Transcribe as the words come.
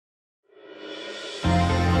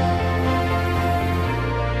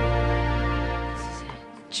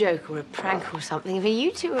joke or a prank or something, but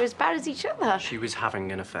you two were as bad as each other. She was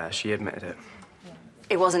having an affair. She admitted it.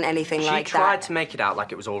 It wasn't anything like that. She tried to make it out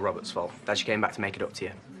like it was all Robert's fault. Then she came back to make it up to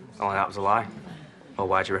you. Oh, that was a lie. Well,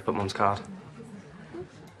 why'd you rip up Mum's card?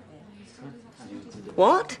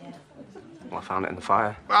 What? Well, I found it in the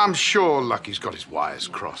fire. I'm sure Lucky's got his wires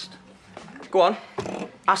crossed. Go on.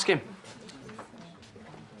 Ask him.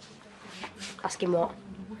 Ask him what?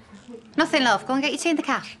 Nothing, love. Go and get your tea in the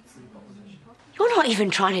cafe. You're not even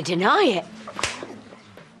trying to deny it.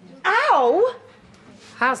 Ow!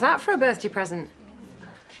 How's that for a birthday present?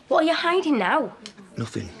 What are you hiding now?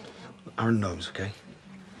 Nothing. Aaron knows, OK?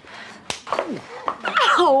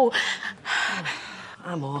 Ow!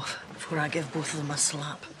 I'm off before I give both of them a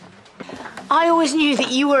slap. I always knew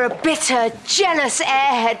that you were a bitter, jealous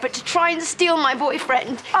airhead, but to try and steal my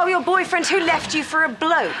boyfriend... Oh, your boyfriend who left you for a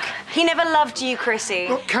bloke. He never loved you, Chrissie.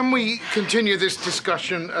 Look, can we continue this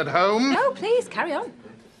discussion at home? No, please, carry on.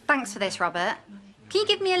 Thanks for this, Robert. Can you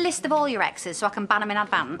give me a list of all your exes so I can ban them in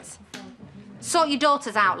advance? Sort your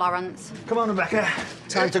daughters out, Lawrence. Come on, Rebecca.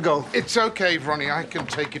 Time to go. It's OK, Ronnie. I can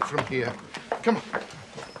take it from here. Come on.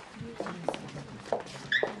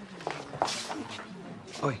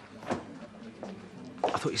 Oi.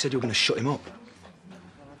 I thought you said you were going to shut him up.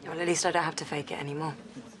 Well, at least I don't have to fake it anymore.